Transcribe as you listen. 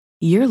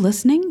You're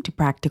listening to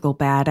Practical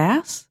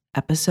Badass,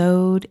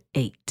 Episode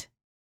 8.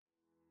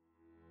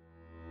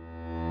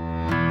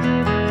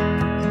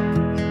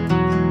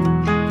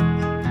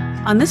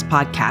 On this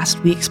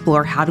podcast, we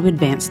explore how to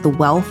advance the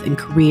wealth and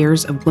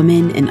careers of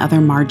women and other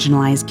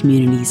marginalized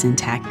communities in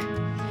tech.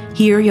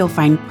 Here, you'll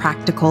find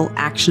practical,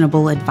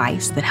 actionable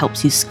advice that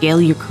helps you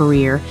scale your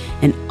career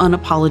and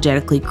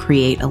unapologetically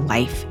create a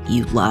life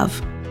you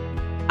love.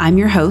 I'm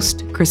your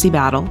host, Chrissy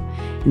Battle,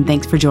 and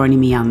thanks for joining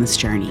me on this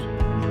journey.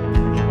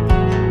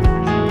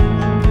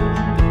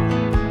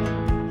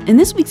 In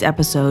this week's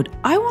episode,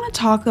 I want to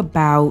talk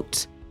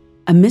about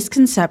a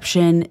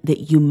misconception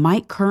that you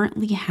might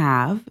currently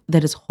have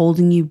that is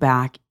holding you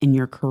back in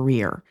your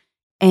career,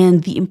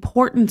 and the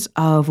importance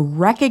of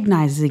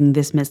recognizing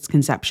this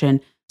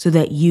misconception so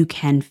that you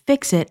can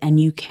fix it and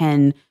you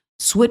can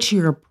switch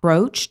your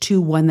approach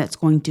to one that's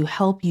going to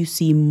help you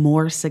see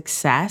more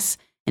success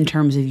in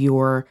terms of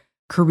your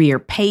career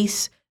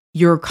pace,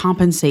 your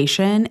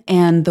compensation,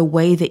 and the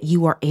way that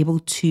you are able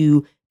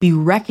to be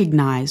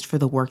recognized for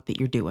the work that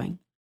you're doing.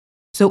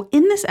 So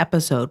in this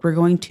episode, we're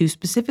going to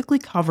specifically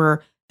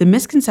cover the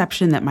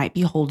misconception that might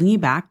be holding you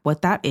back,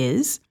 what that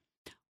is,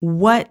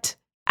 what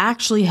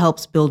actually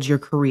helps build your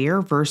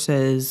career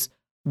versus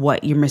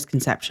what your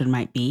misconception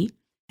might be,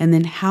 and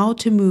then how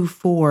to move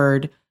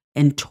forward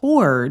and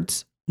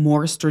towards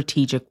more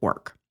strategic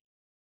work.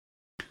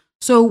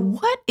 So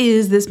what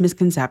is this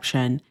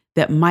misconception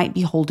that might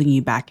be holding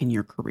you back in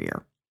your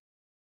career?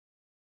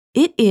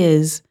 It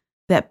is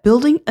that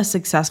building a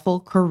successful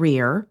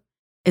career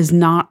is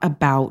not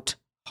about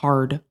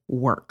hard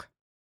work.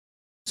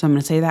 So I'm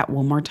going to say that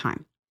one more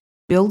time.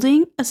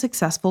 Building a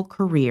successful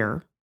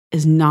career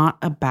is not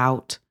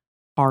about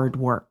hard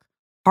work.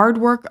 Hard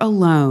work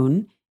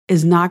alone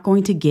is not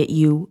going to get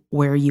you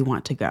where you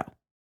want to go.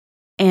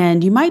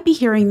 And you might be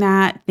hearing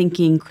that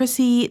thinking,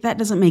 Chrissy, that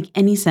doesn't make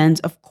any sense.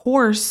 Of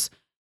course,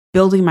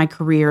 building my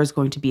career is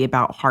going to be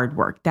about hard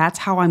work. That's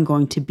how I'm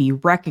going to be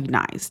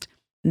recognized.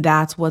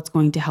 That's what's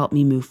going to help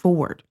me move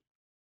forward.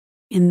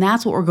 And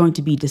that's what we're going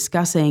to be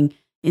discussing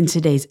in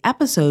today's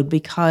episode,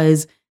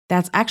 because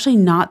that's actually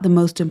not the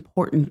most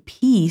important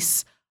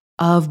piece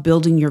of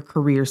building your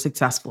career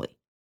successfully.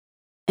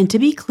 And to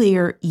be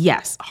clear,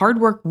 yes, hard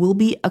work will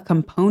be a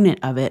component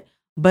of it,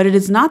 but it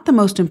is not the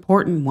most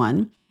important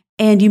one.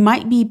 And you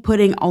might be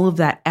putting all of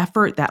that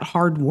effort, that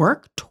hard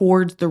work,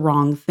 towards the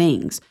wrong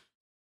things.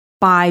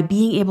 By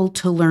being able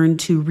to learn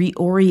to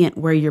reorient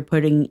where you're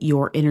putting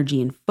your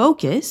energy and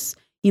focus,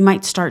 you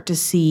might start to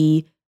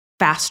see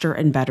faster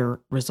and better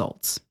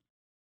results.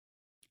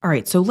 All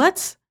right, so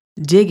let's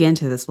dig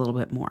into this a little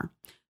bit more.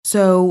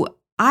 So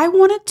I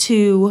wanted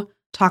to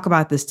talk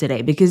about this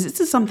today because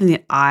this is something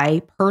that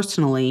I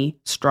personally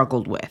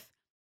struggled with.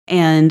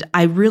 And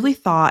I really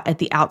thought at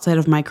the outset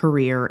of my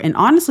career, and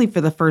honestly for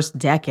the first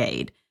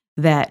decade,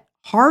 that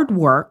hard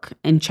work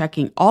and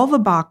checking all the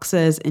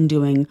boxes and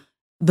doing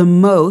the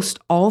most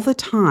all the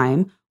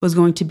time was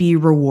going to be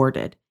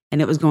rewarded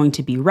and it was going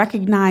to be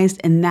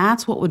recognized. And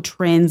that's what would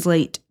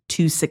translate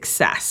to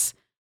success,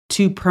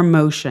 to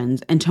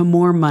promotions, and to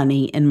more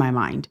money in my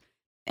mind.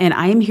 And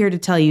I am here to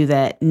tell you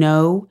that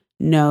no,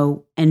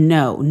 and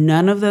no,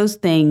 none of those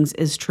things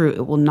is true.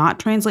 It will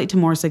not translate to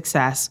more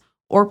success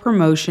or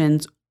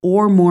promotions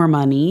or more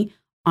money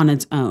on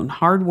its own.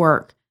 Hard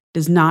work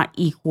does not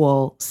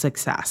equal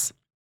success.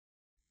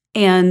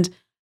 And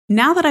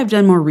now that I've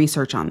done more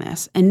research on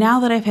this, and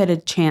now that I've had a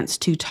chance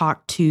to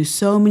talk to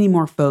so many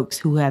more folks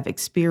who have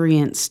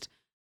experienced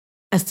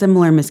a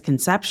similar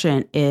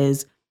misconception,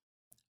 is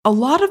a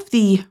lot of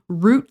the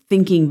root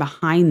thinking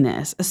behind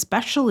this,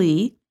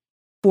 especially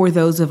for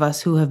those of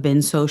us who have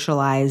been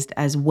socialized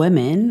as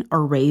women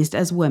or raised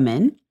as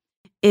women,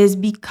 is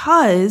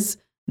because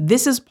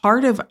this is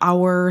part of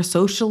our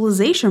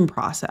socialization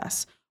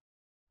process.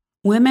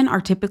 Women are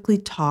typically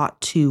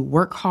taught to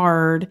work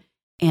hard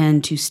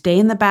and to stay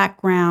in the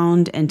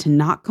background and to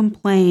not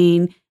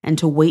complain and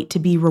to wait to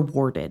be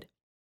rewarded.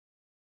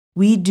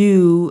 We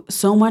do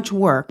so much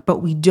work, but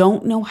we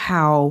don't know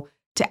how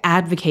to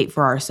advocate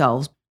for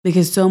ourselves,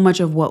 because so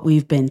much of what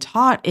we've been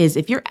taught is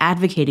if you're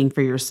advocating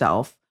for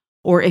yourself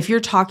or if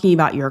you're talking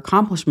about your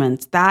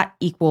accomplishments, that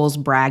equals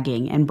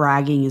bragging, and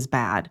bragging is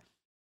bad.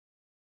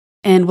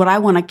 And what I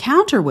want to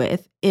counter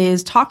with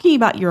is talking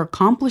about your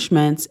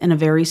accomplishments in a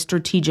very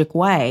strategic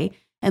way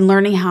and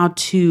learning how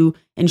to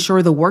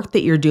ensure the work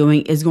that you're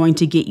doing is going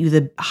to get you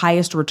the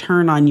highest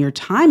return on your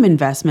time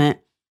investment.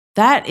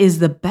 That is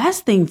the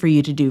best thing for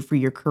you to do for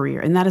your career.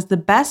 And that is the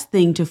best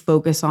thing to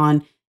focus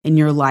on in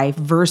your life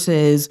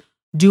versus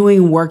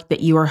doing work that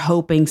you are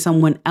hoping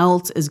someone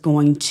else is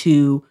going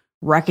to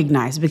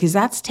recognize, because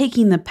that's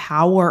taking the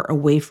power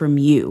away from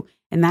you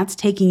and that's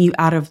taking you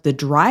out of the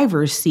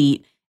driver's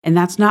seat. And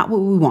that's not what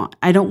we want.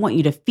 I don't want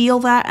you to feel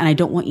that, and I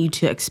don't want you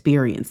to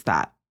experience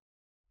that.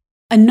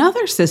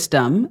 Another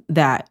system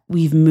that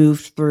we've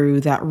moved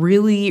through that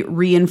really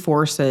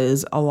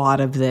reinforces a lot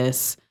of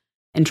this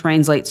and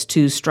translates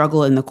to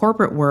struggle in the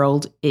corporate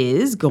world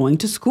is going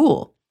to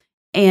school.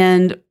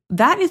 And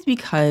that is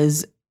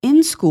because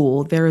in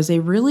school, there is a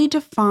really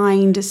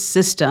defined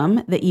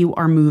system that you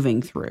are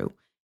moving through.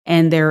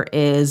 And there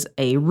is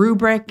a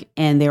rubric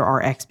and there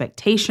are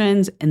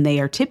expectations, and they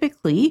are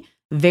typically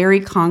very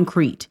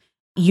concrete.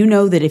 You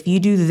know that if you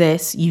do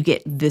this, you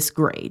get this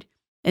grade.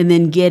 And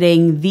then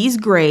getting these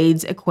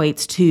grades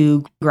equates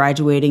to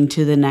graduating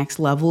to the next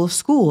level of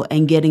school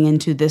and getting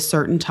into this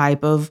certain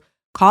type of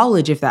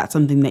college if that's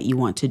something that you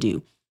want to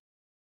do.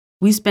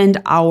 We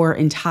spend our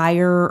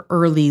entire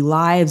early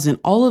lives and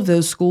all of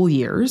those school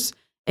years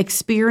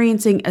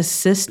experiencing a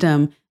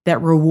system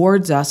that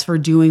rewards us for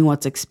doing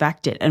what's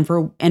expected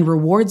and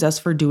rewards us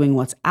for doing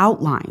what's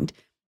outlined.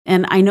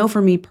 And I know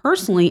for me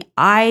personally,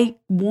 I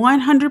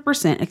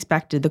 100%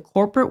 expected the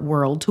corporate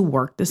world to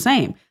work the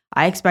same.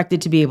 I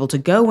expected to be able to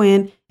go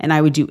in and I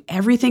would do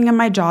everything in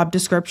my job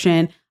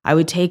description. I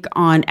would take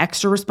on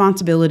extra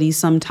responsibilities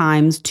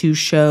sometimes to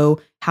show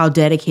how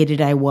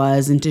dedicated I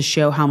was and to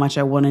show how much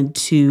I wanted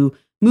to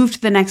move to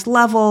the next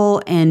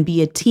level and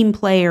be a team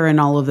player and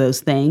all of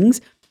those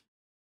things.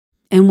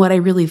 And what I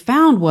really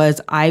found was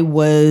I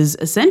was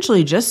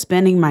essentially just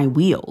spinning my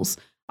wheels.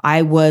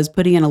 I was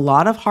putting in a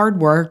lot of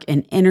hard work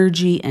and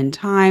energy and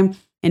time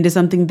into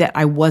something that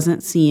I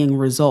wasn't seeing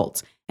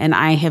results. And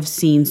I have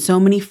seen so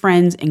many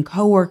friends and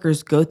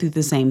coworkers go through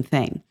the same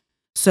thing.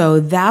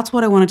 So that's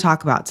what I want to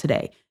talk about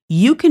today.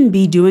 You can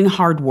be doing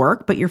hard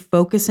work, but you're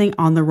focusing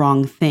on the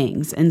wrong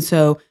things. And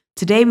so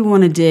today we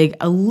want to dig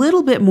a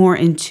little bit more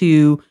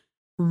into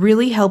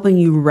really helping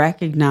you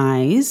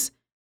recognize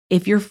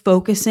if you're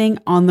focusing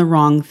on the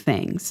wrong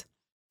things.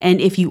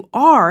 And if you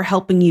are,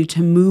 helping you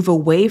to move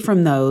away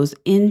from those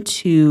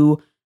into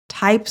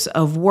types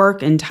of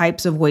work and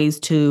types of ways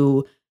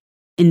to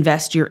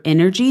invest your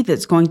energy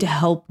that's going to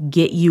help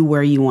get you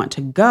where you want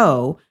to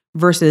go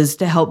versus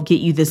to help get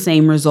you the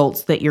same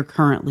results that you're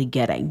currently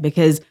getting.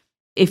 Because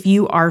if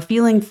you are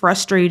feeling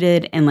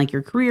frustrated and like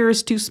your career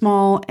is too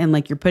small and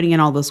like you're putting in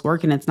all this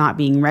work and it's not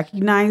being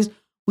recognized,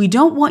 we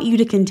don't want you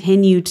to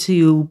continue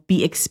to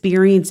be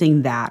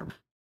experiencing that.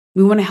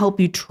 We want to help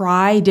you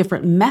try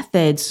different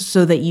methods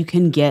so that you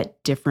can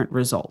get different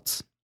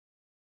results.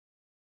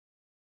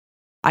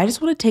 I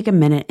just want to take a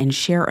minute and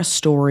share a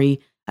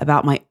story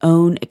about my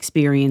own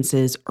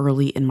experiences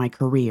early in my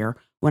career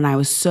when I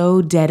was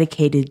so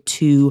dedicated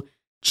to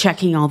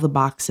checking all the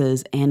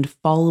boxes and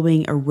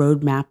following a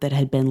roadmap that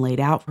had been laid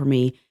out for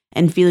me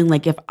and feeling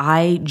like if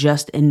I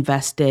just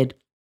invested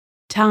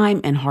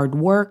time and hard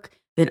work,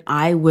 then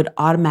I would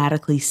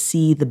automatically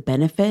see the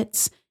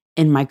benefits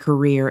in my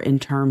career in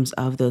terms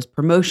of those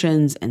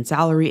promotions and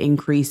salary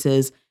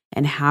increases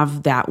and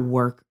have that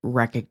work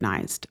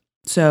recognized.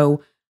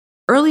 So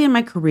early in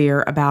my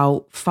career,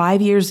 about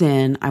 5 years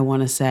in, I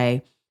want to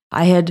say,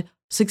 I had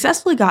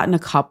successfully gotten a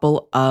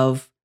couple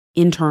of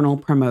internal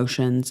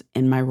promotions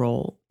in my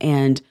role.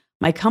 And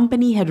my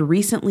company had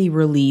recently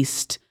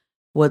released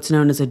what's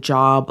known as a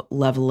job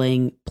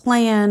leveling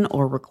plan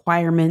or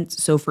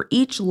requirements. So for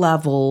each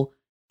level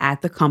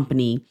at the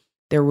company,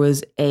 there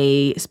was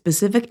a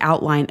specific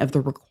outline of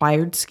the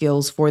required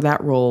skills for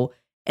that role.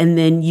 And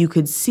then you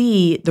could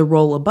see the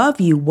role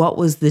above you, what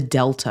was the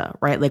delta,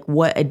 right? Like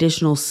what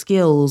additional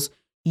skills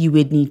you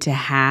would need to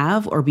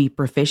have or be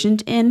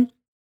proficient in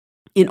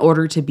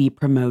order to be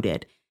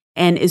promoted.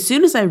 And as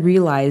soon as I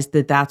realized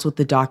that that's what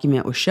the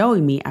document was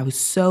showing me, I was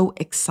so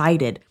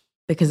excited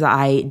because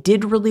I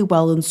did really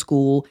well in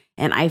school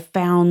and I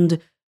found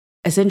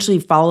essentially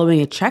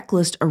following a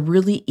checklist a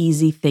really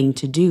easy thing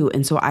to do.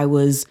 And so I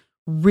was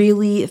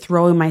really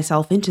throwing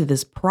myself into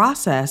this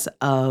process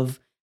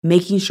of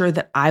making sure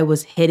that I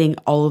was hitting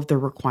all of the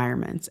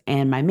requirements.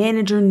 And my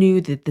manager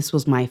knew that this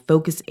was my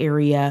focus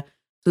area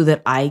so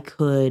that I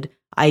could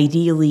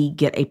ideally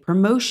get a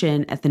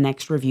promotion at the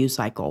next review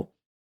cycle.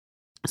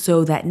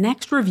 So that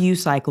next review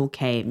cycle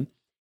came,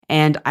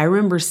 and I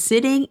remember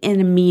sitting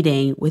in a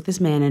meeting with this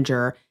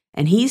manager,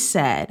 and he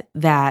said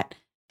that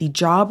the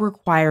job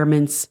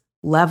requirements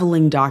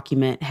leveling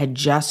document had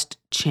just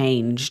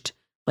changed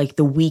like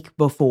the week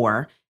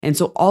before. And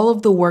so all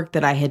of the work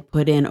that I had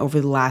put in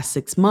over the last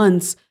 6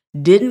 months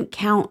didn't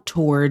count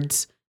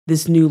towards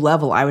this new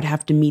level. I would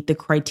have to meet the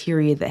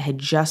criteria that had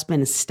just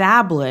been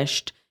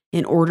established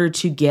in order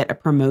to get a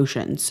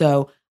promotion.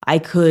 So I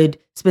could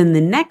spend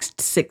the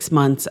next 6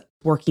 months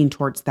working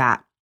towards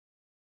that.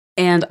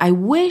 And I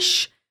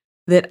wish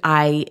that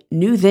I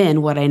knew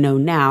then what I know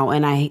now,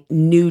 and I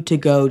knew to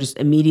go just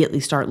immediately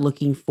start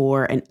looking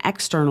for an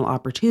external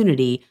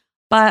opportunity,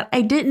 but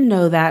I didn't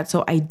know that.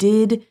 So I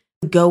did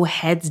go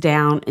heads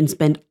down and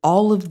spend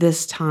all of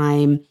this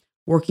time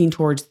working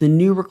towards the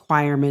new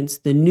requirements,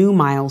 the new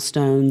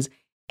milestones,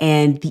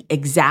 and the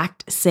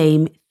exact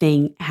same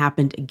thing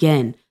happened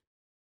again.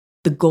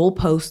 The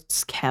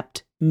goalposts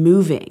kept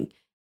moving.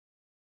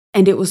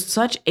 And it was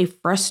such a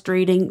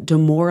frustrating,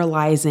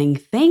 demoralizing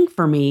thing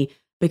for me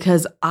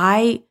because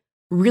I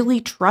really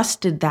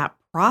trusted that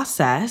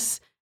process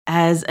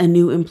as a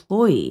new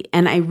employee.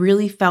 And I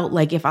really felt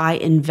like if I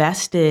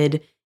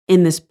invested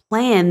in this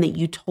plan that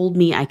you told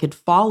me I could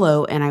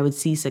follow and I would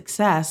see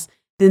success,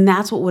 then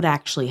that's what would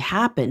actually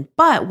happen.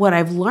 But what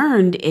I've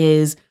learned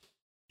is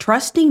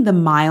Trusting the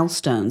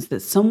milestones that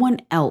someone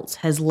else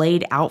has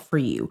laid out for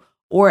you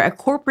or a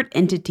corporate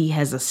entity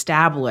has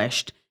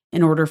established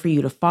in order for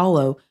you to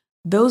follow,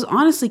 those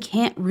honestly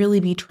can't really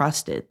be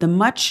trusted. The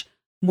much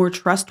more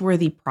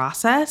trustworthy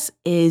process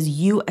is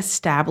you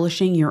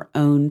establishing your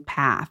own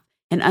path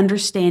and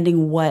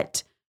understanding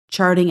what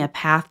charting a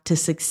path to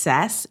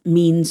success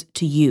means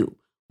to you.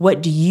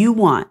 What do you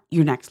want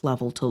your next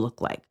level to look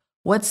like?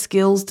 What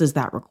skills does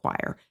that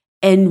require?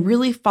 And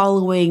really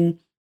following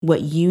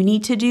what you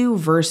need to do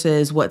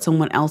versus what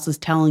someone else is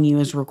telling you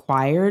is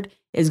required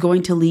is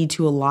going to lead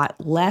to a lot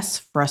less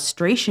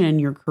frustration in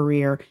your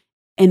career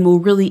and will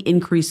really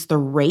increase the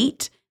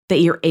rate that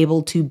you're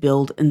able to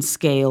build and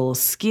scale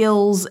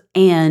skills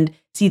and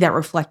see that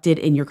reflected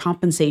in your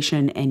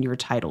compensation and your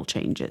title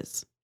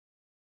changes.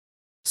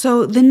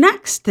 So the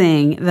next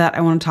thing that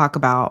I want to talk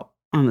about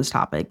on this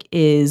topic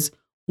is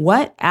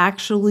what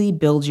actually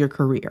builds your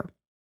career.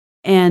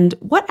 And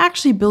what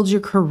actually builds your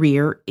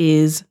career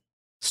is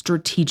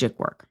strategic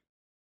work.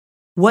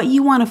 What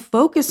you want to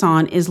focus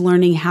on is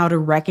learning how to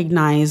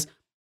recognize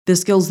the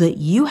skills that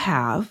you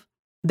have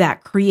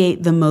that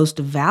create the most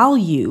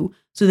value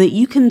so that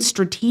you can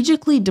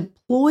strategically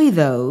deploy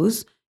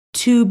those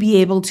to be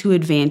able to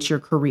advance your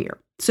career.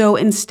 So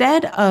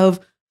instead of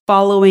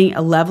following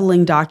a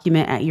leveling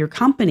document at your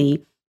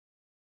company,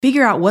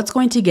 figure out what's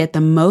going to get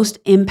the most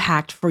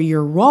impact for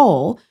your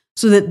role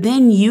so that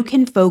then you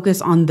can focus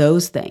on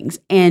those things.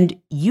 And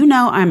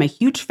I'm a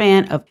huge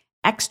fan of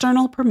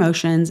external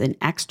promotions and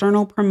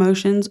external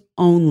promotions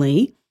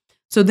only.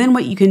 So then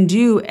what you can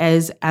do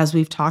is, as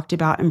we've talked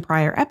about in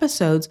prior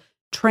episodes,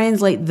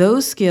 translate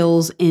those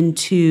skills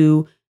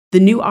into the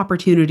new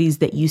opportunities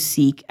that you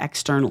seek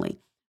externally.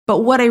 But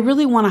what I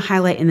really want to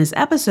highlight in this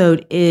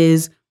episode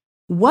is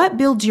what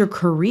builds your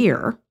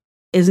career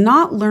is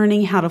not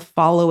learning how to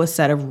follow a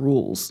set of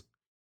rules.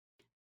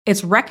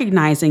 It's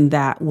recognizing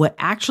that what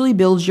actually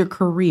builds your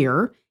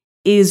career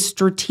is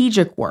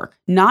strategic work,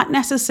 not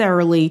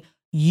necessarily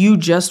you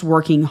just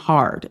working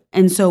hard.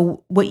 And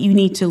so what you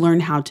need to learn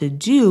how to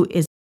do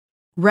is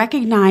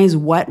recognize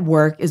what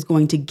work is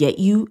going to get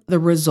you the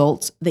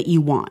results that you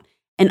want.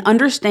 And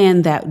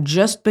understand that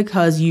just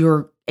because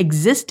your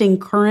existing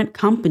current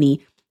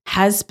company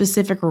has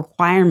specific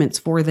requirements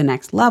for the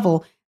next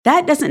level,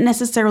 that doesn't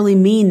necessarily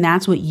mean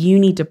that's what you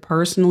need to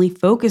personally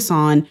focus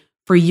on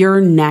for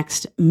your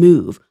next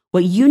move.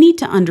 What you need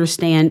to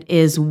understand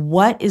is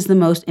what is the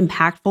most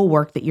impactful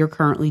work that you're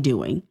currently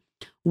doing.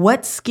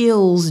 What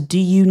skills do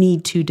you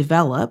need to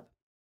develop?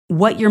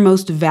 What your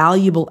most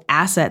valuable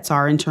assets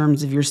are in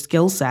terms of your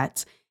skill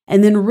sets,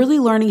 and then really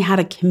learning how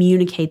to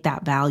communicate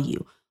that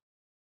value.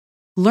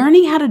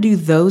 Learning how to do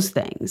those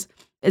things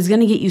is going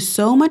to get you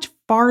so much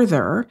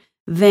farther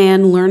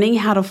than learning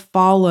how to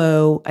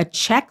follow a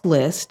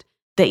checklist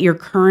that your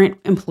current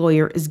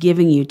employer is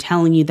giving you,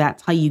 telling you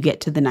that's how you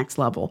get to the next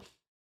level.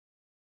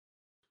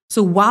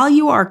 So while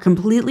you are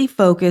completely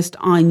focused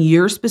on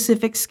your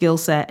specific skill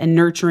set and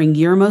nurturing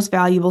your most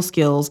valuable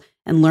skills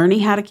and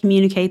learning how to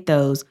communicate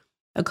those,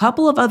 a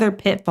couple of other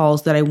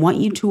pitfalls that I want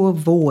you to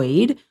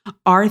avoid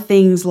are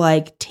things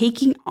like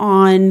taking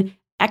on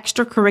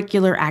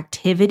extracurricular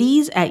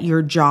activities at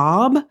your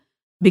job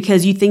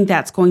because you think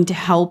that's going to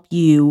help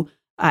you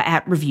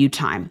at review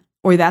time,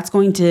 or that's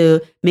going to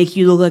make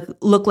you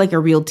look like a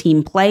real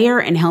team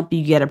player and help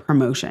you get a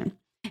promotion.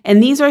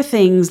 And these are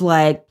things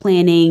like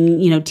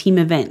planning, team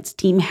events,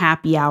 team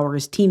happy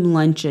hours, team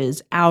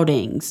lunches,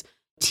 outings,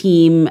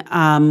 team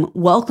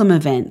welcome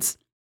events,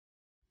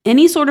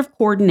 any sort of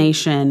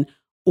coordination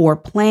or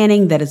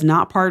planning that is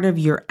not part of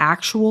your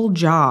actual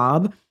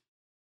job,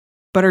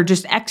 but are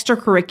just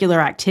extracurricular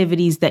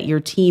activities that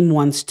your team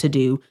wants to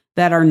do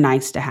that are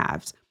nice to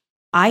haves.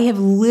 I have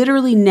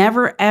literally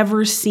never,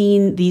 ever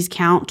seen these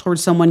count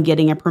towards someone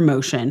getting a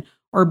promotion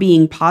or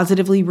being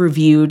positively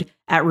reviewed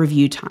at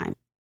review time.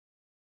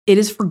 It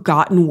is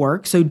forgotten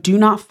work, so do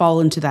not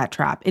fall into that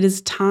trap. It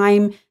is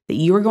time that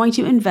you are going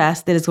to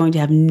invest that is going to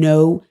have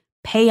no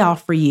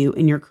payoff for you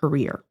in your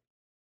career.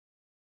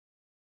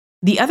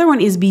 The other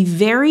one is be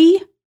very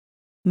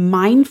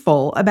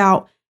mindful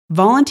about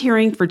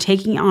volunteering for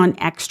taking on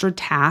extra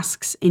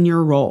tasks in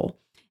your role.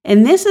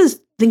 And this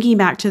is thinking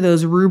back to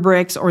those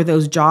rubrics or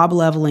those job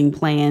leveling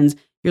plans.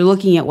 You're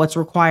looking at what's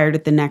required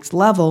at the next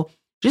level.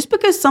 Just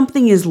because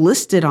something is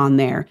listed on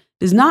there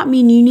does not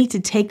mean you need to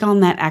take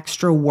on that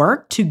extra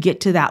work to get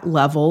to that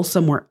level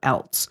somewhere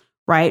else,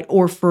 right?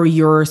 Or for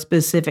your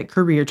specific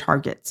career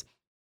targets.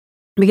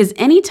 Because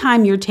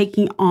anytime you're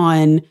taking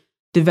on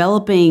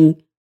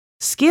developing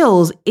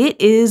skills, it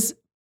is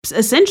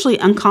essentially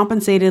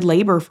uncompensated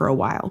labor for a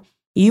while.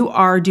 You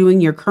are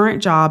doing your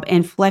current job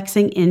and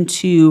flexing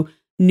into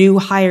new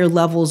higher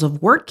levels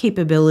of work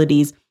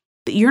capabilities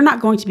that you're not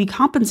going to be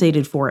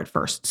compensated for at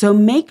first. So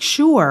make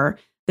sure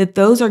that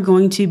those are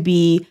going to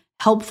be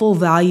helpful,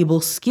 valuable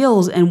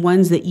skills and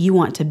ones that you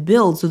want to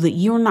build so that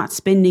you're not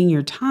spending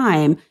your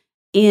time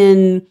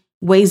in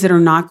ways that are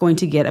not going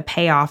to get a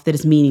payoff that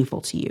is meaningful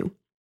to you.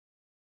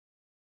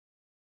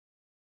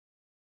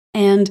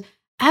 And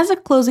as a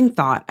closing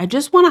thought, I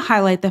just want to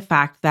highlight the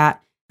fact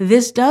that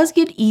this does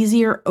get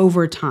easier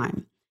over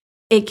time.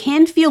 It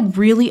can feel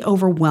really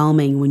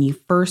overwhelming when you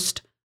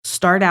first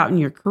start out in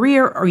your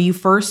career or you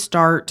first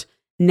start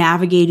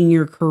navigating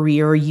your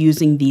career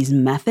using these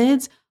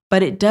methods,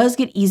 but it does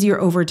get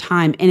easier over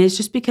time. And it's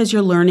just because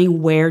you're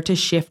learning where to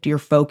shift your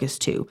focus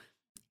to.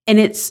 And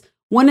it's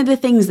one of the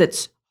things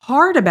that's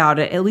hard about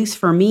it, at least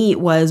for me,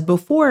 was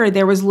before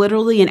there was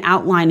literally an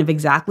outline of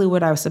exactly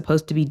what I was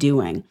supposed to be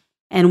doing.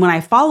 And when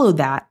I followed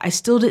that, I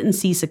still didn't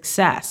see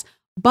success.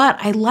 But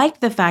I liked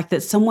the fact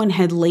that someone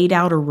had laid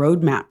out a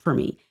roadmap for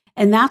me.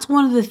 And that's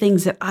one of the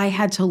things that I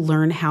had to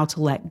learn how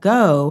to let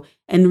go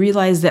and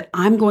realize that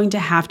I'm going to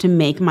have to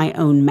make my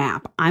own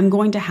map. I'm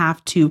going to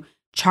have to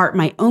chart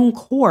my own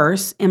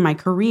course in my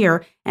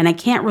career, and I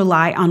can't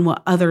rely on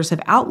what others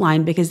have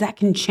outlined because that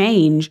can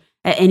change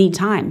at any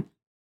time.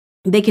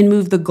 They can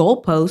move the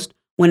goalpost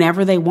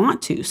whenever they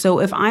want to. So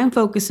if I'm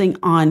focusing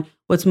on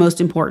what's most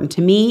important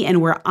to me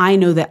and where I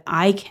know that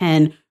I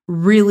can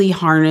really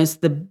harness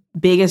the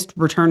biggest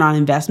return on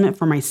investment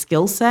for my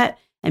skill set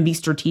and be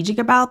strategic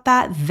about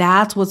that,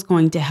 that's what's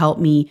going to help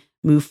me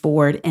move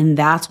forward. And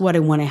that's what I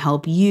want to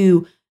help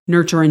you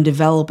nurture and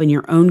develop in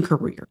your own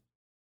career.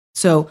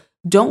 So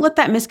don't let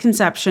that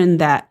misconception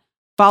that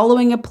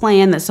following a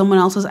plan that someone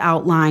else has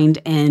outlined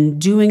and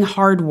doing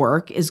hard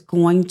work is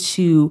going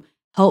to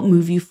help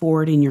move you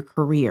forward in your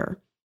career.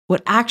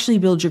 What actually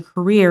builds your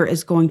career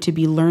is going to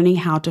be learning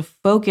how to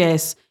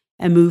focus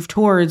and move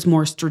towards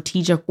more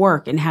strategic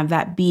work and have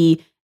that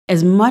be,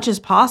 as much as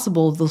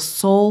possible, the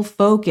sole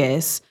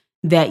focus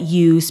that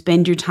you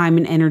spend your time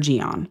and energy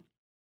on.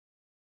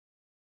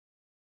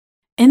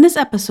 In this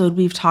episode,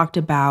 we've talked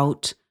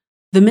about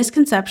the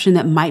misconception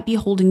that might be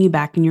holding you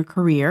back in your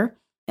career,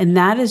 and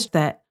that is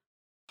that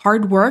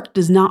hard work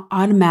does not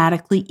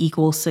automatically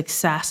equal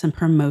success and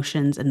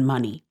promotions and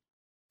money.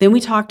 Then we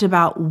talked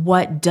about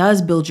what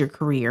does build your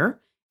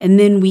career, and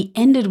then we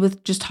ended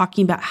with just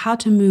talking about how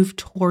to move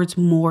towards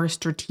more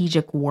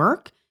strategic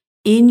work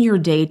in your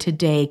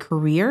day-to-day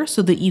career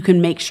so that you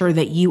can make sure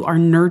that you are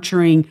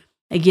nurturing,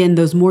 again,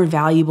 those more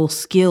valuable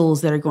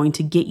skills that are going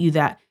to get you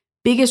that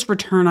biggest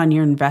return on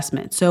your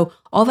investment. So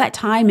all that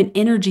time and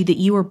energy that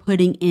you are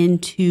putting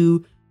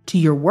into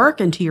your work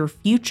and to your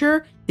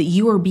future, that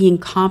you are being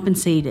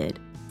compensated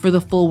for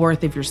the full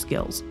worth of your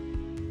skills.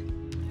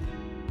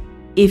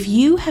 If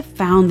you have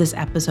found this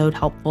episode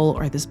helpful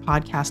or this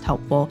podcast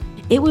helpful,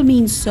 it would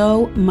mean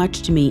so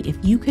much to me if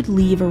you could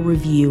leave a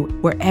review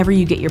wherever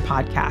you get your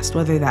podcast,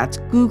 whether that's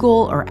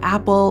Google or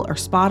Apple or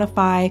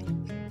Spotify.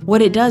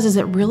 What it does is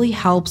it really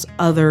helps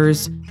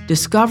others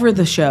discover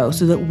the show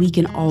so that we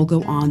can all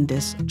go on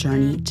this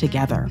journey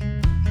together.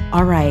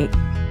 All right.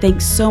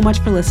 Thanks so much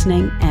for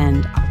listening,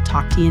 and I'll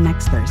talk to you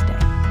next Thursday.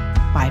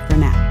 Bye for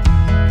now.